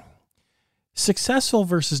 Successful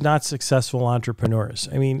versus not successful entrepreneurs.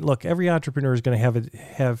 I mean, look, every entrepreneur is going to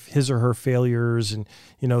have his or her failures and,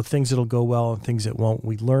 things that'll go well and things that won't.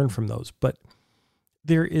 We learn from those. But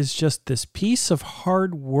there is just this piece of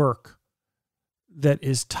hard work that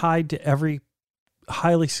is tied to every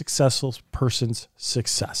highly successful person's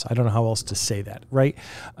success. I don't know how else to say that, right?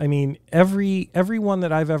 I mean, everyone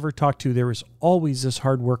that I've ever talked to, there is always this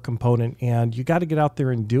hard work component, and you got to get out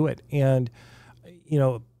there and do it. And,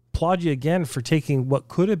 applaud you again for taking what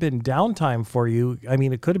could have been downtime for you. I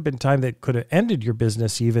mean, it could have been time that could have ended your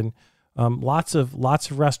business even. Lots of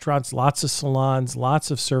restaurants, lots of salons,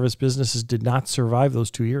 lots of service businesses did not survive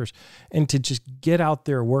those 2 years. And to just get out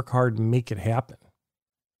there, work hard, and make it happen.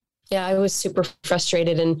 Yeah, I was super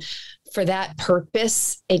frustrated. And for that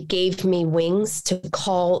purpose, it gave me wings to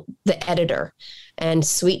call the editor. And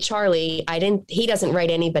sweet Charlie, he doesn't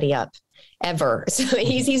write anybody up ever. So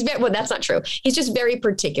he's very, well, that's not true. He's just very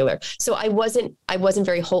particular. So I wasn't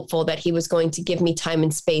very hopeful that he was going to give me time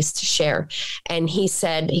and space to share. And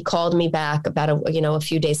he called me back about a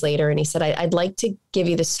few days later, and he said, I'd like to give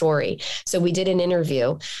you the story. So we did an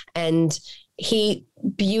interview, and he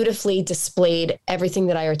beautifully displayed everything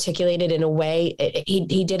that I articulated in a way.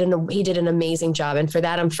 He did an amazing job. And for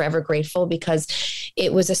that, I'm forever grateful, because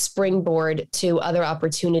it was a springboard to other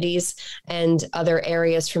opportunities and other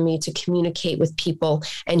areas for me to communicate with people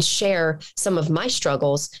and share some of my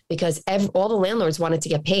struggles, because all the landlords wanted to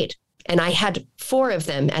get paid. And I had 4 of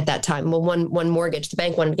them at that time. Well, one mortgage, the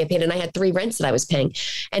bank wanted to get paid, and I had 3 rents that I was paying.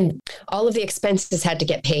 And all of the expenses had to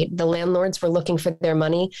get paid. The landlords were looking for their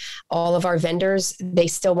money. All of our vendors, they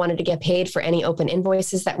still wanted to get paid for any open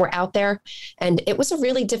invoices that were out there. And it was a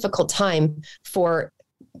really difficult time for,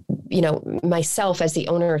 myself as the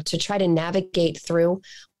owner to try to navigate through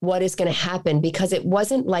what is going to happen, because it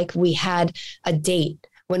wasn't like we had a date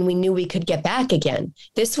when we knew we could get back again.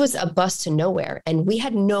 This was a bus to nowhere, and we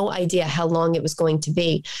had no idea how long it was going to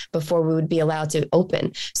be before we would be allowed to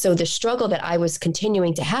open. So the struggle that I was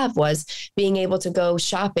continuing to have was being able to go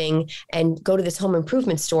shopping and go to this home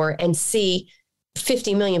improvement store and see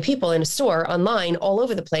 50 million people in a store online all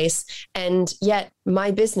over the place. And yet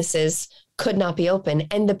my businesses could not be open.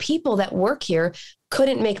 And the people that work here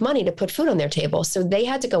couldn't make money to put food on their table. So they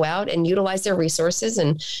had to go out and utilize their resources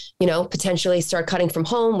and, potentially start cutting from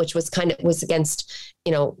home, which was against,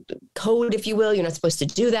 code, if you will. You're not supposed to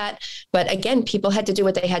do that. But again, people had to do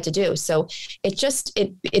what they had to do. So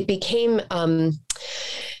it became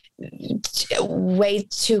way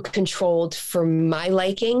too controlled for my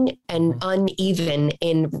liking, and uneven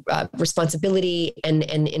in responsibility and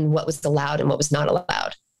in what was allowed and what was not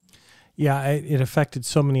allowed. Yeah, it affected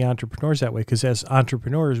so many entrepreneurs that way, because as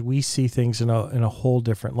entrepreneurs, we see things in a whole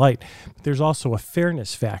different light. But there's also a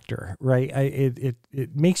fairness factor, right?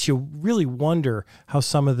 It makes you really wonder how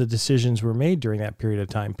some of the decisions were made during that period of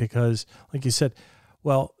time, because, like you said,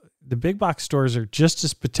 well, the big box stores are just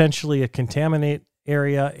as potentially a contaminate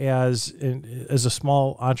area as a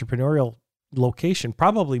small entrepreneurial location,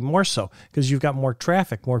 probably more so, because you've got more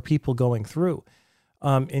traffic, more people going through.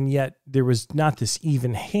 And yet there was not this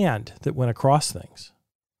even hand that went across things.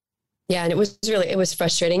 Yeah. And it was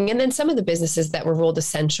frustrating. And then some of the businesses that were ruled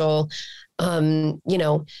essential, there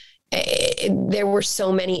were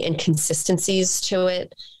so many inconsistencies to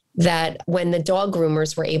it that when the dog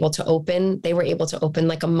groomers were able to open, they were able to open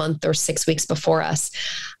like a month or 6 weeks before us.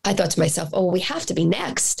 I thought to myself, oh, we have to be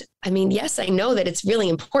next. I mean, yes, I know that it's really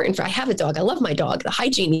important I have a dog. I love my dog. The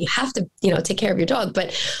hygiene, you have to, take care of your dog.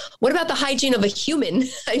 But what about the hygiene of a human?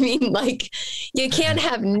 I mean, like, you can't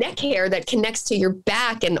have neck hair that connects to your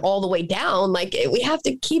back and all the way down. Like, we have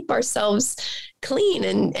to keep ourselves clean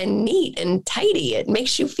and neat and tidy. It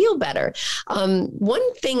makes you feel better.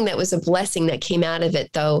 One thing that was a blessing that came out of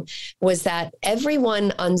it, though, was that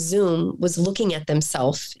everyone on Zoom was looking at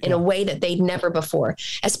themselves in a way that they'd never before,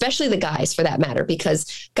 especially the guys for that matter,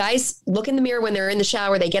 because guys look in the mirror when they're in the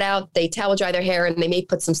shower, they get out, they towel dry their hair, and they may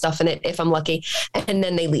put some stuff in it if I'm lucky, and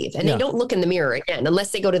then they leave. And they don't look in the mirror again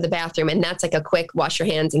unless they go to the bathroom, and that's like a quick wash your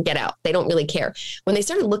hands and get out. They don't really care. When they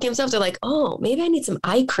started looking at themselves, they're like, oh, maybe I need some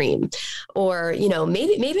eye cream, or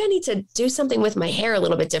maybe I need to do something with my hair a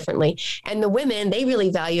little bit differently. And the women, they really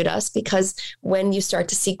valued us because when you start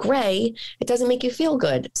to see gray, it doesn't make you feel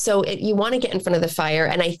good. So you want to get in front of the fire.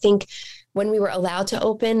 And I think when we were allowed to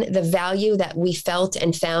open, the value that we felt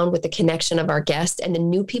and found with the connection of our guests and the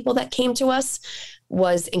new people that came to us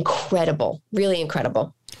was incredible, really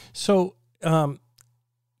incredible. So,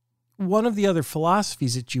 one of the other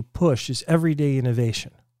philosophies that you push is everyday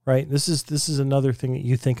innovation, right? This is another thing that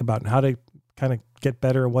you think about and how to kind of get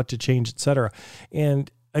better and what to change, et cetera.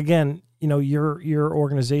 And again, your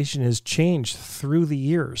organization has changed through the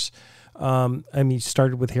years. You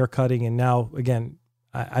started with hair cutting, and now, again,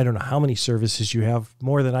 I don't know how many services you have,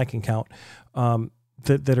 more than I can count,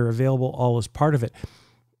 that are available all as part of it.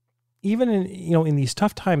 Even in these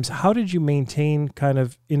tough times, how did you maintain kind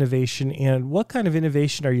of innovation, and what kind of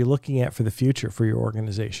innovation are you looking at for the future for your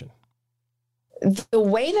organization? The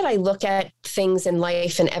way that I look at things in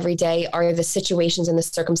life and every day are the situations and the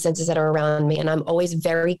circumstances that are around me. And I'm always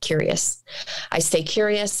very curious. I stay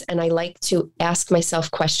curious and I like to ask myself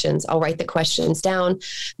questions. I'll write the questions down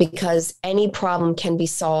because any problem can be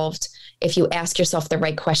solved if you ask yourself the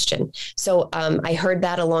right question. So I heard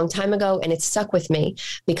that a long time ago, and it stuck with me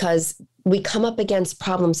because we come up against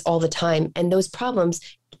problems all the time. And those problems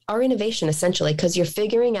are innovation, essentially, because you're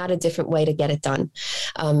figuring out a different way to get it done.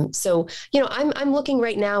 So I'm looking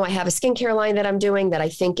right now. I have a skincare line that I'm doing that I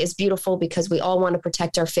think is beautiful because we all want to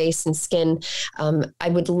protect our face and skin. I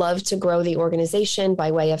would love to grow the organization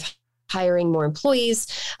by way of hiring more employees,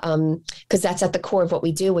 because that's at the core of what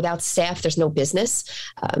we do. Without staff, there's no business.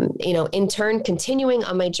 In turn, continuing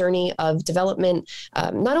on my journey of development,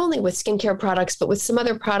 not only with skincare products, but with some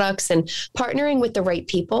other products, and partnering with the right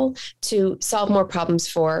people to solve more problems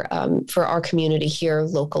for our community here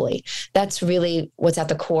locally. That's really what's at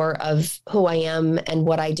the core of who I am and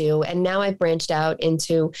what I do. And now I've branched out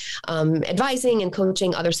into advising and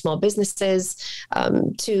coaching other small businesses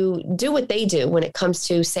to do what they do when it comes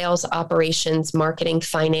to sales, operations, marketing,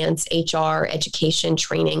 finance, HR, education,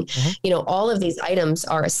 training. Mm-hmm. All of these items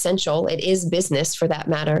are essential. It is business for that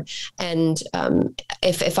matter. And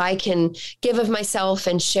if I can give of myself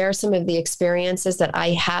and share some of the experiences that I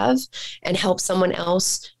have and help someone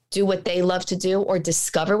else do what they love to do or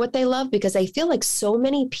discover what they love, because I feel like so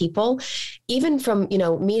many people, even from,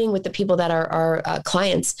 meeting with the people that are our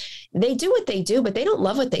clients, they do what they do, but they don't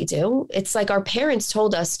love what they do. It's like our parents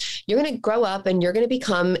told us, you're going to grow up and you're going to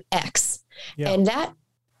become X. Yeah. And that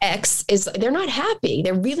X they're not happy.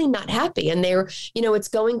 They're really not happy. And they're, it's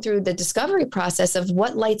going through the discovery process of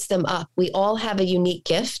what lights them up. We all have a unique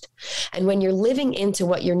gift. And when you're living into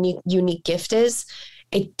what your unique gift is,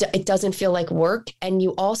 it doesn't feel like work. And you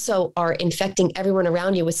also are infecting everyone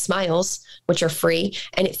around you with smiles, which are free.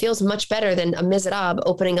 And it feels much better than a Mizrab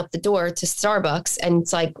opening up the door to Starbucks. And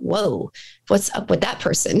it's like, whoa, what's up with that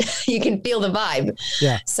person? You can feel the vibe.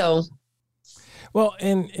 Yeah. So. Well,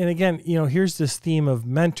 and again, here's this theme of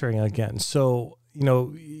mentoring again. So,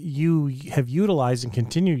 you have utilized and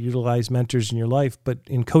continue to utilize mentors in your life, but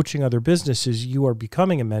in coaching other businesses, you are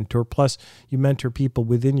becoming a mentor. Plus, you mentor people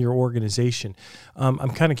within your organization. I'm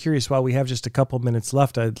kind of curious, while we have just a couple minutes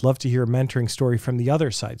left, I'd love to hear a mentoring story from the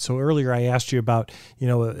other side. So earlier I asked you about,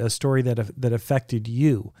 a story that affected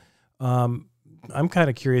you. I'm kind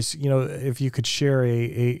of curious, if you could share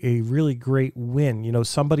a really great win,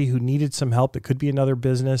 somebody who needed some help. It could be another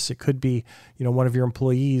business. It could be, one of your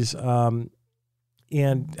employees,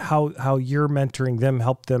 and how you're mentoring them,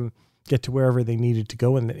 help them get to wherever they needed to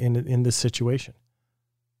go in this situation.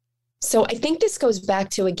 So I think this goes back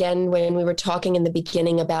to, again, when we were talking in the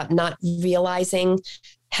beginning about not realizing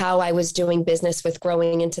how I was doing business with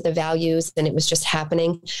growing into the values, and it was just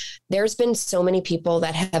happening. There's been so many people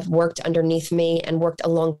that have worked underneath me and worked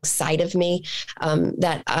alongside of me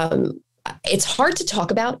that it's hard to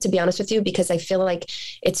talk about, to be honest with you, because I feel like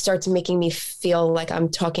it starts making me feel like I'm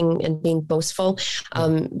talking and being boastful.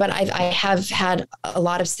 But I have had a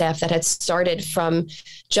lot of staff that had started from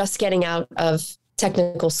just getting out of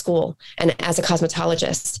technical school and as a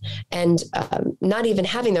cosmetologist, and not even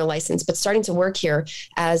having their license, but starting to work here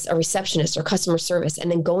as a receptionist or customer service, and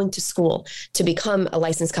then going to school to become a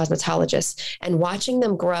licensed cosmetologist, and watching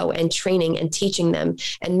them grow and training and teaching them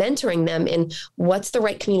and mentoring them in what's the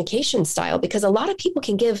right communication style. Because a lot of people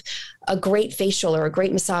can give a great facial or a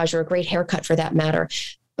great massage or a great haircut for that matter,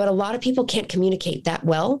 but a lot of people can't communicate that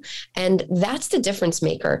well. And that's the difference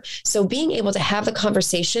maker. So being able to have the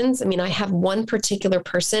conversations, I mean, I have one particular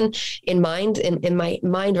person in mind, in my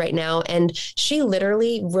mind right now, and she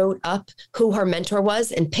literally wrote up who her mentor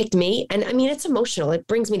was and picked me. And I mean, it's emotional. It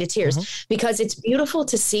brings me to tears because it's beautiful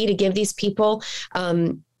to see, to give these people,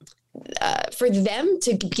 for them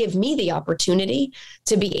to give me the opportunity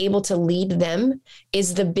to be able to lead them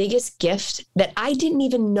is the biggest gift that I didn't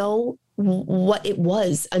even know what it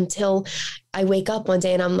was until I wake up one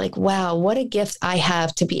day and I'm like, wow, what a gift I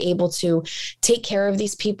have to be able to take care of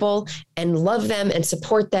these people and love them and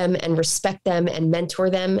support them and respect them and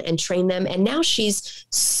mentor them and train them. And now she's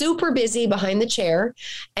super busy behind the chair,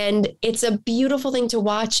 and it's a beautiful thing to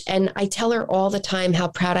watch. And I tell her all the time how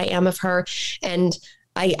proud I am of her. And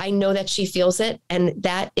I know that she feels it, and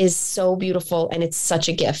that is so beautiful, and it's such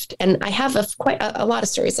a gift. And I have quite a lot of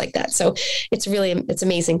stories like that. So it's an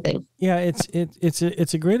amazing thing. Yeah,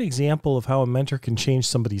 it's a great example of how a mentor can change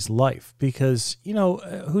somebody's life, because, you know,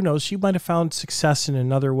 who knows, she might have found success in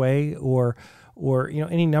another way or, you know,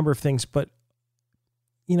 any number of things. But,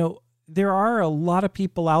 you know, there are a lot of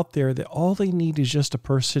people out there that all they need is just a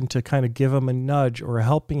person to kind of give them a nudge or a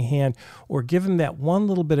helping hand or give them that one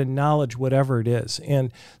little bit of knowledge, whatever it is.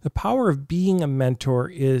 And the power of being a mentor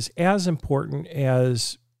is as important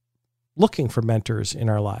as looking for mentors in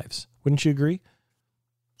our lives. Wouldn't you agree?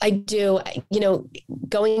 I do. You know,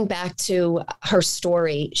 going back to her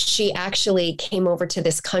story, she actually came over to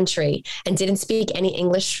this country and didn't speak any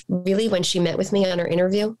English really when she met with me on her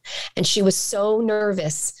interview. And she was so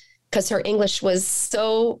nervous because her English was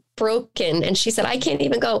so broken. And she said, I can't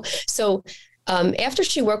even go. So after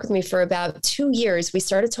she worked with me for about 2 years, we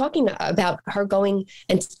started talking about her going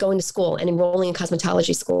to school and enrolling in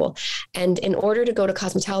cosmetology school. And in order to go to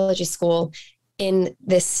cosmetology school in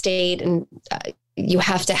this state, and you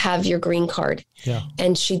have to have your green card. Yeah.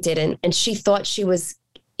 And she didn't. And she thought she was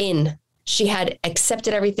in. She had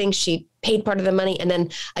accepted everything. She paid part of the money. And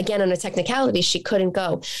then again, on a technicality, she couldn't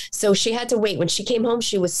go. So she had to wait. When she came home,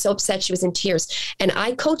 she was so upset. She was in tears. And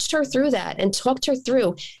I coached her through that and talked her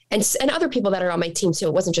through, and other people that are on my team too.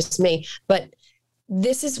 It wasn't just me, but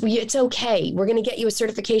it's okay. We're going to get you a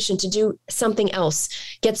certification to do something else.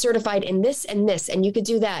 Get certified in this and this, and you could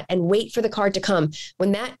do that, and wait for the card to come.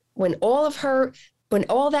 When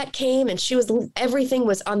all that came and everything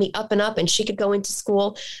was on the up and up and she could go into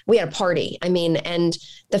school, we had a party. I mean, and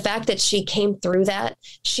the fact that she came through that,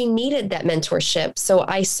 she needed that mentorship. So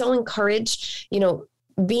I so encourage, you know,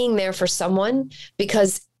 being there for someone,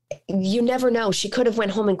 because you never know. She could have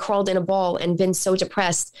went home and crawled in a ball and been so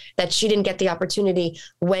depressed that she didn't get the opportunity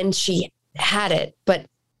when she had it. But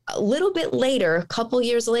a little bit later, a couple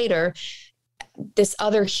years later, this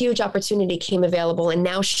other huge opportunity came available, and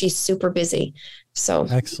now she's super busy. So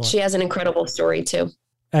excellent. She has an incredible story too.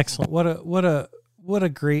 Excellent. What a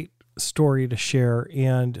great story to share.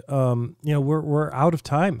 And, you know, we're out of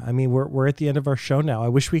time. I mean, we're at the end of our show now. I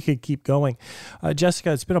wish we could keep going.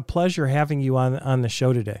 Jessica, it's been a pleasure having you on the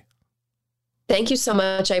show today. Thank you so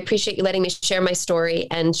much. I appreciate you letting me share my story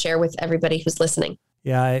and share with everybody who's listening.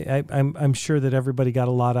 Yeah, I'm sure that everybody got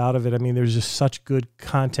a lot out of it. I mean, there's just such good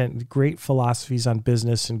content, great philosophies on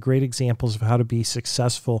business, and great examples of how to be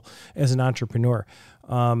successful as an entrepreneur.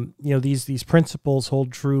 You know, these principles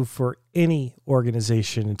hold true for any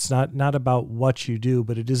organization. It's not about what you do,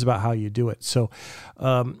 but it is about how you do it. So,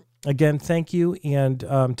 again, thank you. And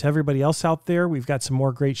to everybody else out there, we've got some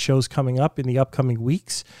more great shows coming up in the upcoming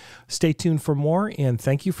weeks. Stay tuned for more, and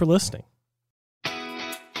thank you for listening.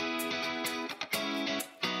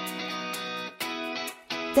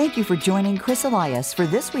 Thank you for joining Chris Elias for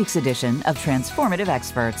this week's edition of Transformative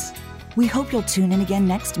Experts. We hope you'll tune in again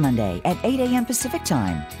next Monday at 8 a.m. Pacific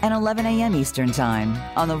Time and 11 a.m. Eastern Time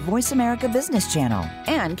on the Voice America Business Channel.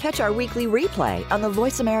 And catch our weekly replay on the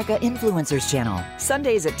Voice America Influencers Channel,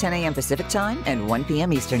 Sundays at 10 a.m. Pacific Time and 1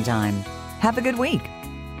 p.m. Eastern Time. Have a good week.